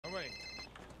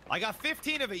I got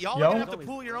 15 of it. Y'all are gonna have to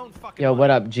pull your own fucking. Yo, what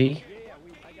up, G?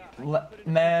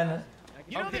 Man.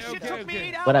 You know this shit took me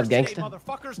 8 hours. What up, gangster?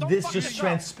 This just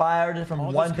transpired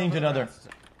from one thing to another.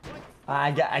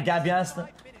 I gotta be honest.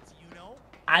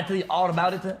 I tell you all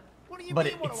about it, but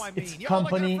it's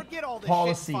company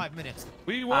policy.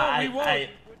 We won't.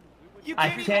 I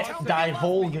can't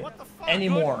divulge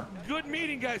anymore. Good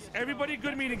meeting, guys. Everybody,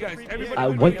 good meeting, guys.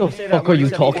 Everybody. What the fuck are you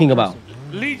talking about?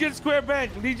 Legion Square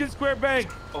Bank. Legion Square Bank.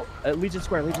 Oh, Legion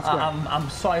Square. Legion Square. I'm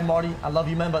sorry, Marty. I love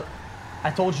you, man, but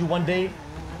I told you one day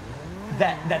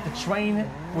that the train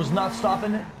was not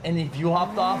stopping, and if you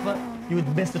hopped off, you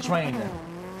would miss the train.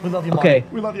 We love you, Marty. Okay.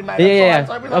 We love you, man. Yeah.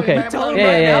 Okay.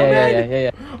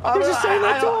 Yeah. You're just saying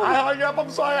that to him. I hung up. I'm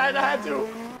sorry. I had to.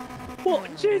 Well,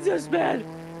 Jesus, man.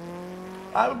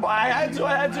 I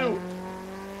had to.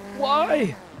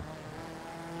 Why?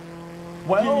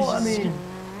 Well, I mean,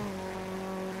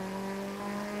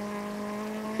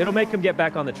 it'll make him get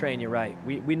back on the train. You're right.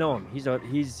 We know him. He's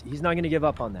not gonna give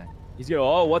up on that. He's gonna.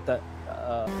 Oh, what the?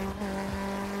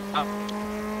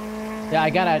 Yeah, I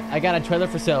got a trailer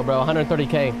for sale, bro.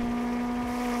 130K.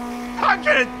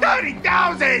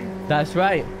 130,000. That's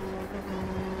right.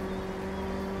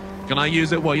 Can I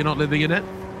use it while you're not living in it?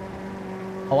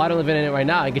 Oh, I don't live in it right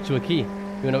now. I get you a key.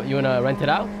 You wanna rent it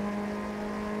out?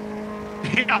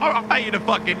 Yeah, I'll pay you to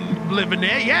fucking live in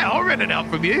there. Yeah, I'll rent it out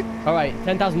from you. All right,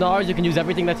 $10,000. You can use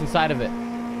everything that's inside of it.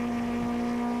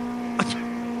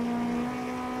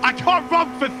 I can't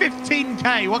rob for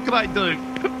 15K. What can I do?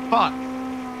 Fuck.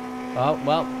 Oh,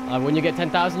 well, when you get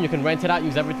 10,000, you can rent it out,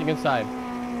 use everything inside.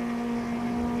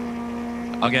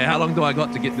 Okay, how long do I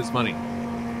got to get this money?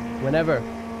 Whenever.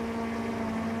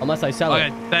 Unless I sell it.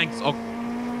 Okay, thanks.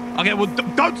 Okay, well,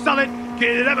 don't sell it.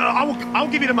 I'll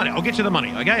give you the money. I'll get you the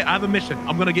money, okay? I have a mission.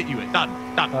 I'm going to get you it. Done.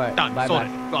 All right, Done. bye,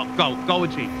 Sorted. Go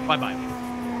achieve. Bye-bye.